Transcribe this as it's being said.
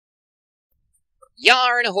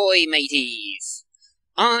Yarn ahoy, mateys!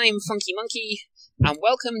 I'm Funky Monkey, and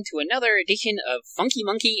welcome to another edition of Funky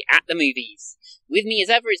Monkey at the Movies. With me as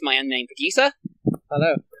ever is my unnamed producer.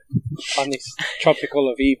 Hello, on this tropical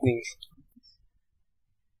of evenings.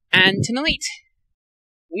 And tonight,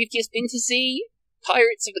 we've just been to see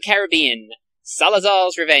Pirates of the Caribbean,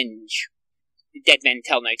 Salazar's Revenge. The Dead Men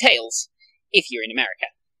Tell No Tales, if you're in America.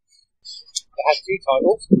 It had two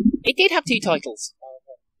titles? It did have two titles.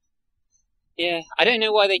 Yeah, I don't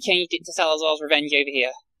know why they changed it to Salazar's Revenge over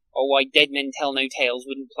here, or why Dead Men Tell No Tales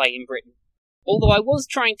wouldn't play in Britain. Although I was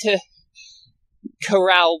trying to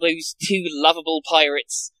corral those two lovable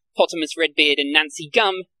pirates, Potamus Redbeard and Nancy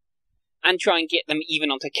Gum, and try and get them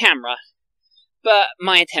even onto camera, but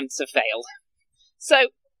my attempts have failed. So,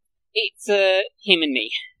 it's him and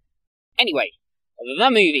me. Anyway,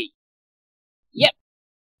 the movie. Yep,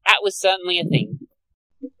 that was certainly a thing.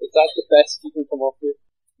 Is that the best you can come up with?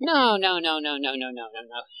 No.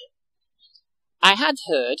 I had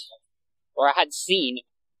heard, or I had seen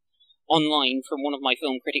online from one of my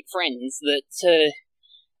film critic friends that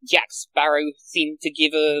Jack Sparrow seemed to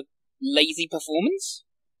give a lazy performance,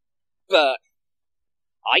 but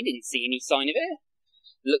I didn't see any sign of it.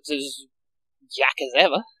 Looked as Jack as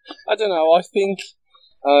ever. I don't know, I think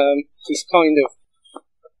he's kind of...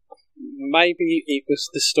 Maybe it was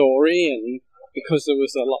the story, and because there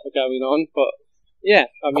was a lot going on, but yeah,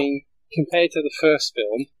 I mean, compared to the first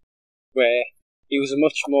film, where he was a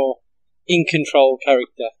much more in-control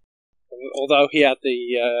character, although he had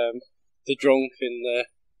the drunk and the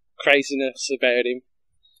craziness about him,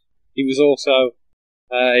 he was also,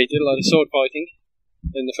 he did a lot of sword fighting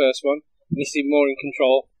in the first one, and he seemed more in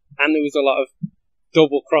control, and there was a lot of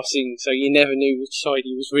double crossing, so you never knew which side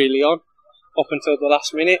he was really on, up until the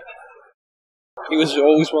last minute. He was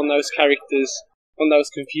always one of those characters, one of those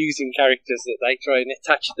confusing characters that they try and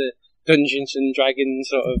attach the Dungeons and Dragons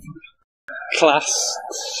sort of class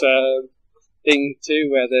thing to,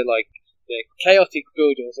 where they're like they're chaotic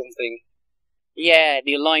good or something. Yeah,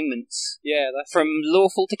 the alignments. Yeah, that's from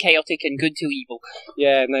lawful to chaotic and good to evil.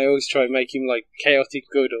 Yeah, and they always try and make him like chaotic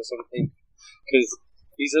good or something, because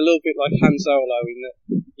he's a little bit like Han Solo in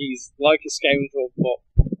that he's like a scoundrel,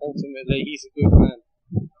 but ultimately he's a good man.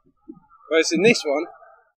 Whereas in this one,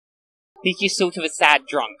 he's just sort of a sad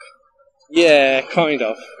drunk. Yeah, kind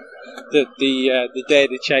of. The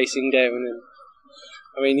dead are chasing down, and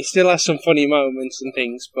I mean, he still has some funny moments and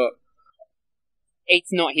things, but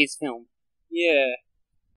it's not his film. Yeah,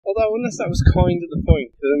 although unless that was kind of the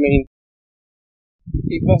point, because I mean,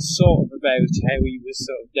 it was sort of about how he was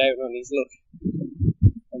sort of down on his luck,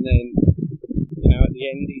 and then at the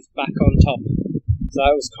end he's back on top. So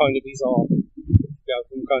that was kind of his arc. Go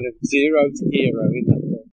from kind of zero to hero in that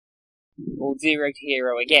film. Or zero to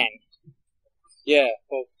hero again. Yeah,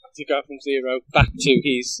 or to go from zero back to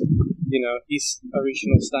his, his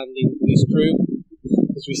original standing with his crew.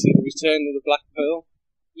 Because we see the return of the Black Pearl.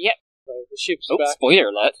 Yep. So the ship's back. Spoiler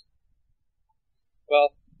alert.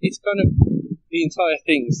 Well, it's kind of, the entire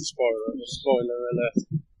thing's a spoiler alert,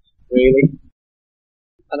 really.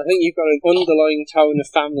 And I think you've got an underlying tone of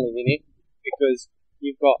family in it, because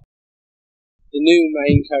you've got the new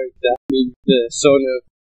main character, who's the son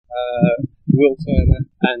of Will Turner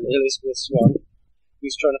and Elizabeth Swann,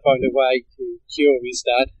 who's trying to find a way to cure his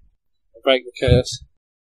dad and break the curse.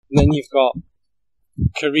 And then you've got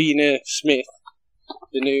Karina Smith,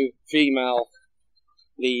 the new female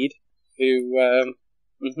lead, who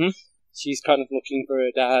she's kind of looking for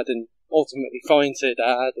her dad and ultimately finds her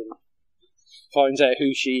dad and finds out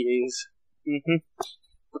who she is.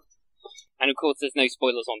 And of course there's no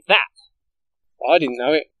spoilers on that. I didn't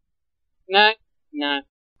know it. No.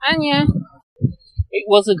 And yeah, it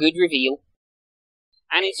was a good reveal.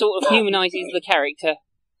 And it sort of humanises the character,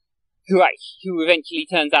 who eventually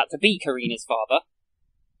turns out to be Karina's father.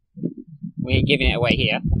 We ain't giving it away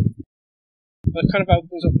here. But it kind of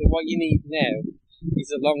opens up that what you need now is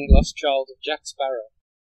a long-lost child of Jack Sparrow.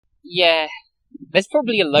 Yeah, there's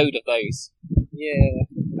probably a load of those. Yeah,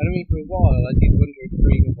 I mean, for a while I did wonder if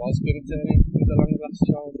Karina was going to turn into the long-lost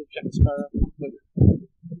child of Jack Sparrow, but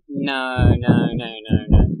No.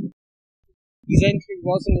 His entry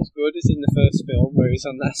wasn't as good as in the first film, where he's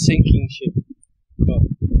on that sinking ship, but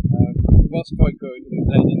it was quite good, and it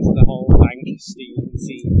led into the whole bank stealing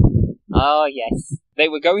scene. Oh yes, they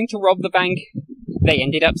were going to rob the bank, they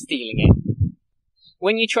ended up stealing it.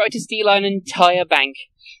 When you try to steal an entire bank,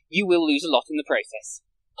 you will lose a lot in the process.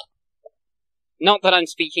 Not that I'm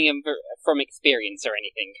speaking from experience or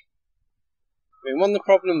anything. I mean, one of the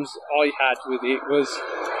problems I had with it was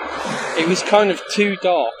kind of too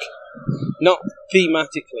dark. Not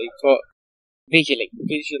thematically, but visually.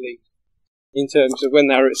 in terms of when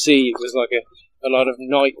they were at sea, it was like a lot of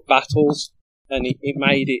night battles, and it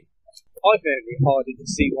made it, I found it harder to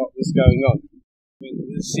see what was going on. I mean, there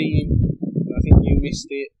was a scene, I think you missed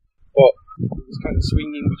it, but it was kind of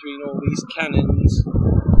swinging between all these cannons,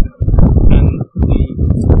 and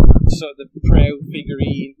the proud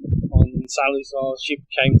figurine on Salazar's ship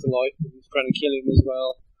came to life and was trying to kill him as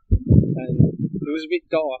well. And it was a bit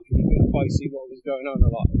dark, and you couldn't quite see what was going on a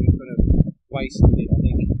lot, and you kind of wasted it, I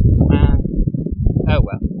think. Oh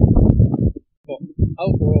well. But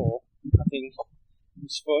overall, I think it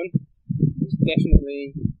was fun. It was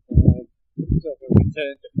definitely sort of a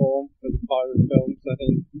return to form for the pirate films, I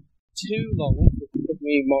think. Too long to put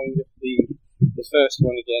me in mind of the first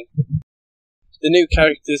one again. The new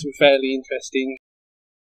characters were fairly interesting,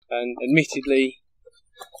 and admittedly,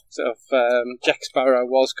 sort of Jack Sparrow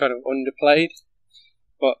was kind of underplayed,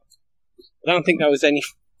 but I don't think that was any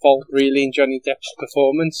fault really in Johnny Depp's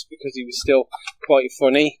performance, because he was still quite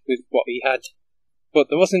funny with what he had. But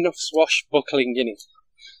there wasn't enough swashbuckling in it.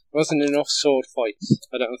 There wasn't enough sword fights,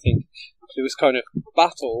 I don't think. There was kind of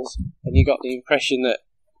battles, and you got the impression that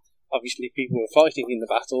obviously people were fighting in the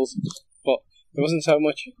battles, but there wasn't so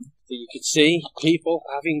much that you could see people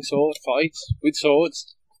having sword fights with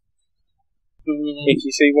swords. If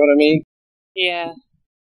you see what I mean. Yeah.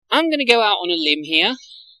 I'm going to go out on a limb here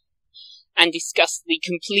and discuss the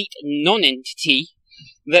complete non-entity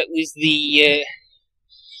that was the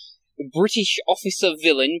British officer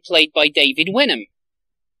villain played by David Wenham.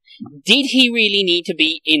 Did he really need to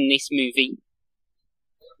be in this movie?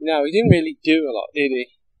 No, he didn't really do a lot, did he?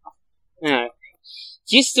 No.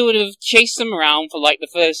 Just sort of chase them around for like the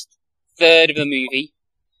first third of the movie,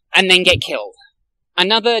 and then get killed.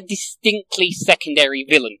 Another distinctly secondary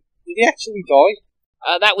villain. Did he actually die?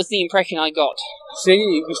 That was the impression I got. See,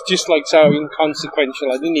 it was just like so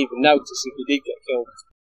inconsequential, I didn't even notice if he did get killed.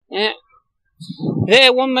 Yeah.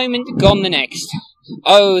 There one moment, gone the next.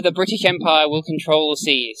 Oh, the British Empire will control the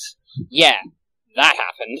seas. Yeah, that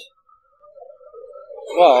happened.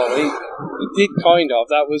 Well, it did kind of.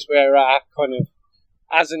 That was where our kind of,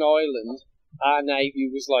 as an island, our navy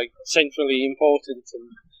was like centrally important, and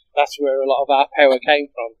that's where a lot of our power came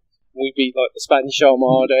from. We beat like the Spanish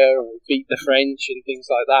Armada, and we beat the French and things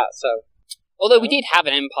like that. So, although we did have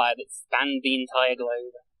an empire that spanned the entire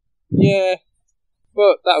globe. Yeah,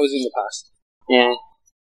 but that was in the past. Yeah.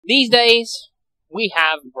 These days, we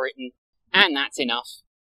have Britain, and that's enough.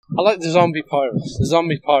 I like the zombie pirates. The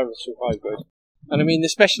zombie pirates were quite good. And I mean, the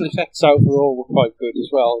special effects overall were quite good as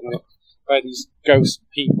well. And where these ghost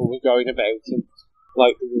people were going about, and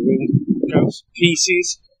like they were in ghost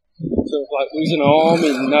pieces, sort of like losing an arm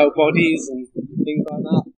and no bodies and things like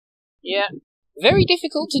that. Yeah. Very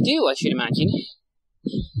difficult to do, I should imagine.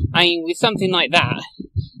 I mean, with something like that,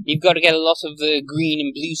 you've got to get a lot of the green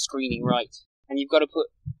and blue screening right. And you've got to put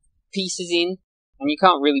pieces in, and you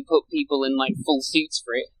can't really put people in, like, full suits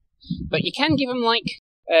for it. But you can give them, like,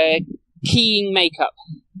 keying makeup.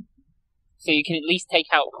 So you can at least take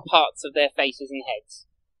out parts of their faces and heads.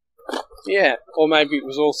 Yeah, or maybe it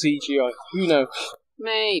was all CGI. Who knows?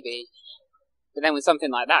 Maybe. But then with something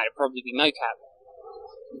like that, it'd probably be mocap.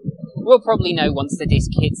 We'll probably know once the disc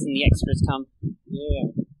hits and the extras come.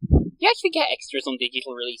 Yeah. You actually get extras on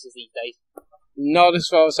digital releases these days. Not as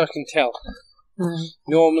far as I can tell.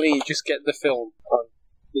 Normally you just get the film on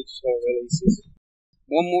digital releases.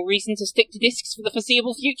 One more reason to stick to discs for the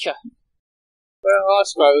foreseeable future. Well, I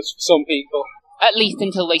suppose, for some people. At least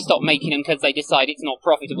until they stop making them because they decide it's not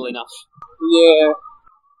profitable enough. Yeah.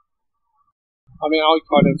 I mean, I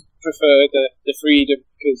kind of prefer the freedom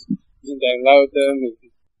because you can download them, you can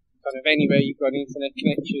kind of anywhere you've got an internet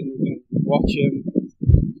connection, you can watch them.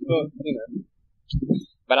 But, you know.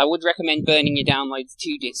 But I would recommend burning your downloads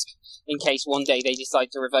to disk, in case one day they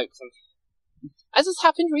decide to revoke them. As has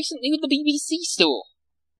happened recently with the BBC store.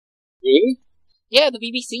 Really? Yeah, the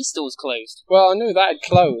BBC store's closed. Well, I knew that had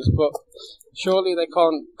closed, but surely they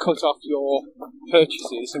can't cut off your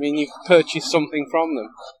purchases. I mean, you've purchased something from them.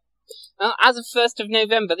 Well, as of 1st of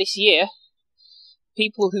November this year,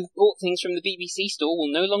 people who've bought things from the BBC store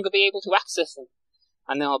will no longer be able to access them,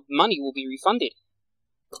 and their money will be refunded.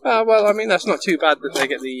 Well, I mean, that's not too bad that they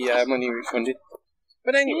get the money refunded.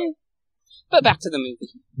 But anyway. But back to the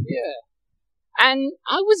movie. Yeah. And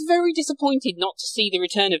I was very disappointed not to see the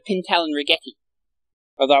return of Pintel and Rigetti.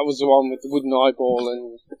 Oh, that was the one with the wooden eyeball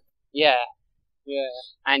and... Yeah. Yeah.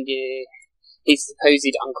 And his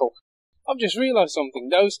supposed uncle. I've just realised something.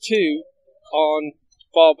 Those two on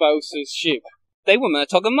Barbossa's ship. They were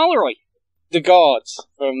Murtaugh and Mulroy. The guards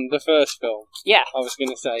from the first film. Yeah. I was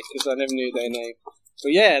going to say, because I never knew their name.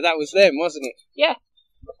 But yeah, that was them, wasn't it? Yeah.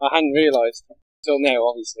 I hadn't realised. Till now,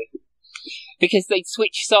 obviously. Because they'd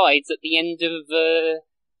switched sides at the end of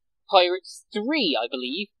Pirates 3, I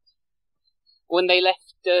believe, when they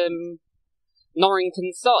left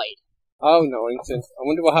Norrington's side. Oh, Norrington. I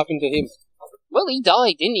wonder what happened to him. Well, he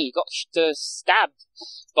died, didn't he? He got stabbed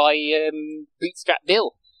by Bootstrap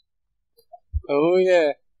Bill. Oh,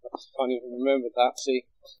 yeah. I can't even remember that, see.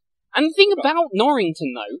 And the thing about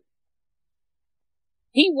Norrington, though,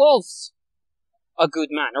 he was a good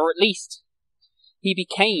man, or at least he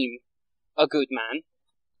became a good man.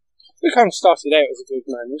 He kind of started out as a good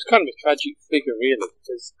man. He was kind of a tragic figure, really,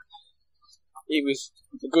 because he was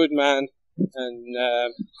a good man, and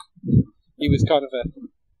he was kind of a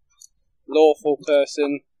lawful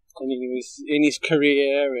person, and he was in his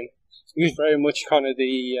career, and he was very much kind of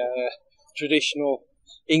the traditional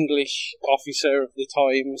English officer of the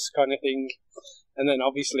times kind of thing. And then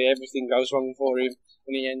obviously everything goes wrong for him,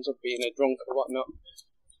 and he ends up being a drunk or whatnot.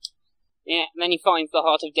 Yeah, and then he finds the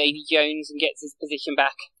heart of Davy Jones and gets his position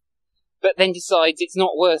back. But then decides it's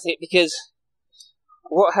not worth it, because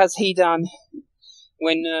what has he done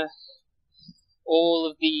when all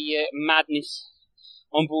of the madness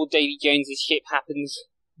on board Davy Jones's ship happens?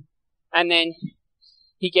 And then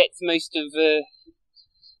he gets most of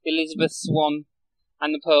Elizabeth Swan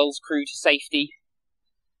and the Pearl's crew to safety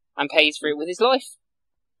and pays for it with his life.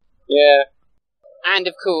 Yeah. And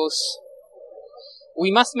of course,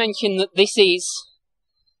 we must mention that this is,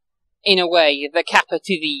 in a way, the capper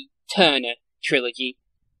to the Turner trilogy.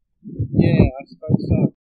 Yeah, I suppose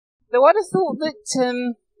so. Though I'd have thought that, I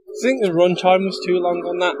think the runtime was too long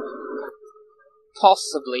on that.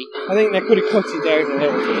 Possibly. I think they could have cut it down a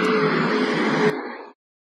little bit.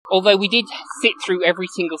 Although we did sit through every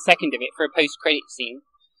single second of it for a post-credit scene,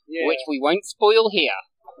 Yeah. which we won't spoil here.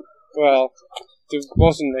 Well, there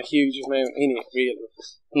wasn't a huge amount in it, really.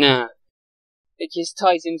 Nah. It just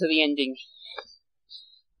ties into the ending.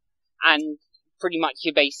 And pretty much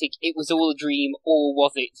your basic, it was all a dream, or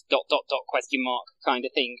was it, ... kind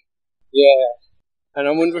of thing. Yeah. And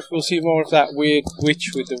I wonder if we'll see more of that weird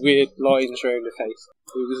witch with the weird lines around her face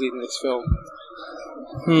who was in this film.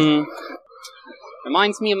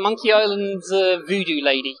 Reminds me of Monkey Island's voodoo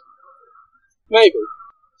lady. Maybe.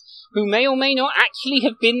 Who may or may not actually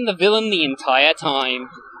have been the villain the entire time.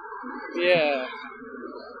 Yeah.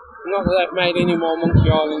 Not that they've made any more Monkey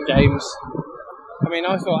Island games. I mean,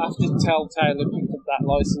 I thought after Telltale had picked up that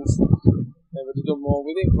license, they would have done more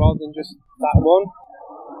with it rather than just that one.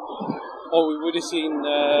 Or we would have seen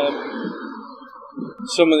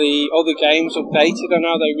some of the other games updated. I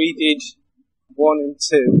know they redid 1 and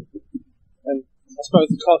 2. And I suppose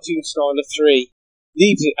the cartoon style of 3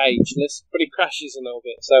 leaves it ageless, but it crashes a little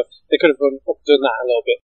bit. So they could have done that a little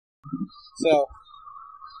bit. So,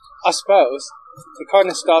 I suppose, to kind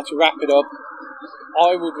of start to wrap it up,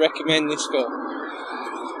 I would recommend this film.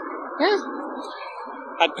 Yeah.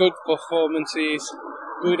 Had good performances,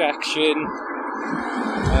 good action,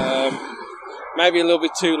 maybe a little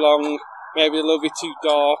bit too long, maybe a little bit too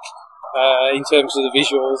dark in terms of the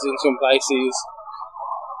visuals in some places,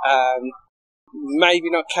 maybe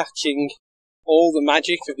not catching all the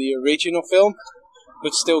magic of the original film,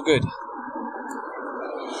 but still good.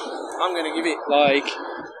 I'm going to give it like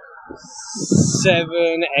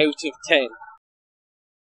 7 out of 10.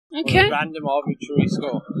 Okay. A random arbitrary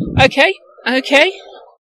score. Okay.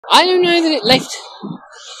 I don't know that it left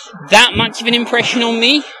that much of an impression on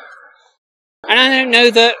me. And I don't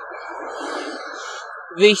know that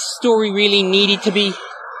the story really needed to be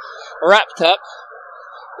wrapped up,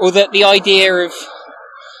 or that the idea of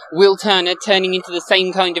Will Turner turning into the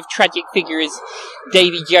same kind of tragic figure as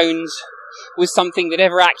Davy Jones was something that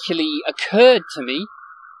ever actually occurred to me.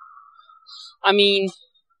 I mean,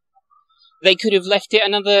 they could have left it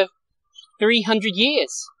another 300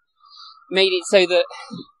 years. Made it so that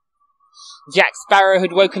Jack Sparrow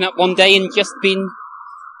had woken up one day and just been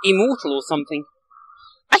immortal or something.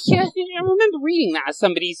 Actually, I remember reading that as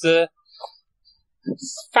somebody's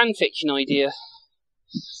fanfiction idea.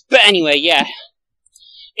 But anyway, yeah.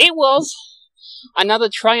 It was another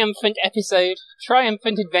triumphant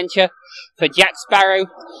adventure for Jack Sparrow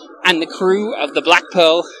and the crew of the Black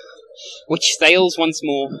Pearl, which sails once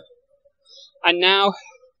more. And now,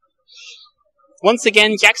 once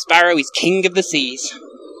again, Jack Sparrow is king of the seas.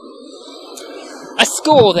 A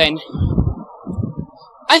score, then.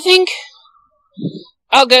 I think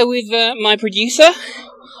I'll go with my producer,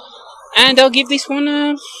 and I'll give this one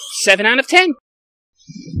a 7 out of 10.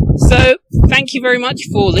 So, thank you very much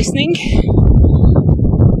for listening,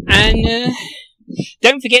 and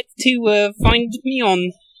don't forget to find me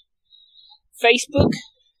on Facebook,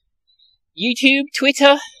 YouTube,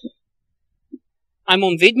 Twitter. I'm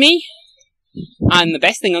on VidMe, I'm the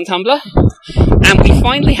best thing on Tumblr. And we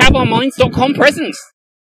finally have our Minds.com presence.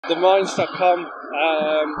 The Minds.com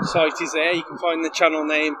site is there. You can find the channel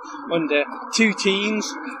name under Two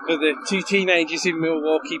Teens for the Two Teenagers in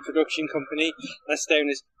Milwaukee production company. That's down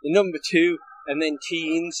as the number 2 and then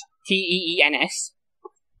Teens. Teens.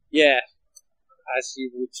 Yeah, as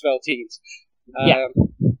you would spell teens. Yeah.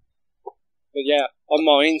 But yeah, on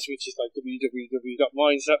Minds, which is like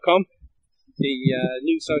www.minds.com, the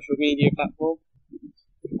new social media platform,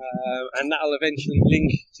 and that'll eventually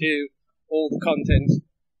link to all the content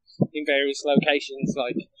in various locations,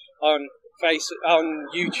 like on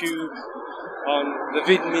YouTube, on the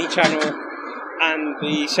VidMe channel, and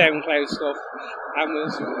the SoundCloud stuff.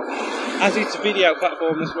 And as it's a video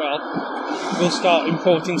platform as well, we'll start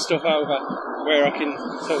importing stuff over where I can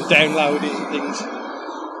sort of download it and things.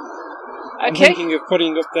 I'm thinking of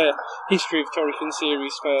putting up the History of Turrican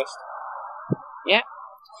series first. Yeah.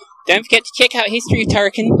 Don't forget to check out History of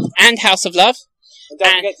Turrican and House of Love. And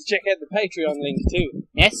don't forget to check out the Patreon link too.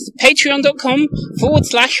 Yes,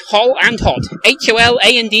 patreon.com/holandhot.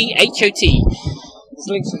 HOLANDHOT. There's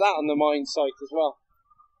links to that on the Mind site as well.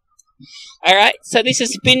 Alright, so this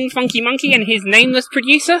has been Funky Monkey and his nameless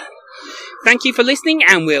producer. Thank you for listening,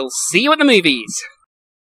 and we'll see you at the movies.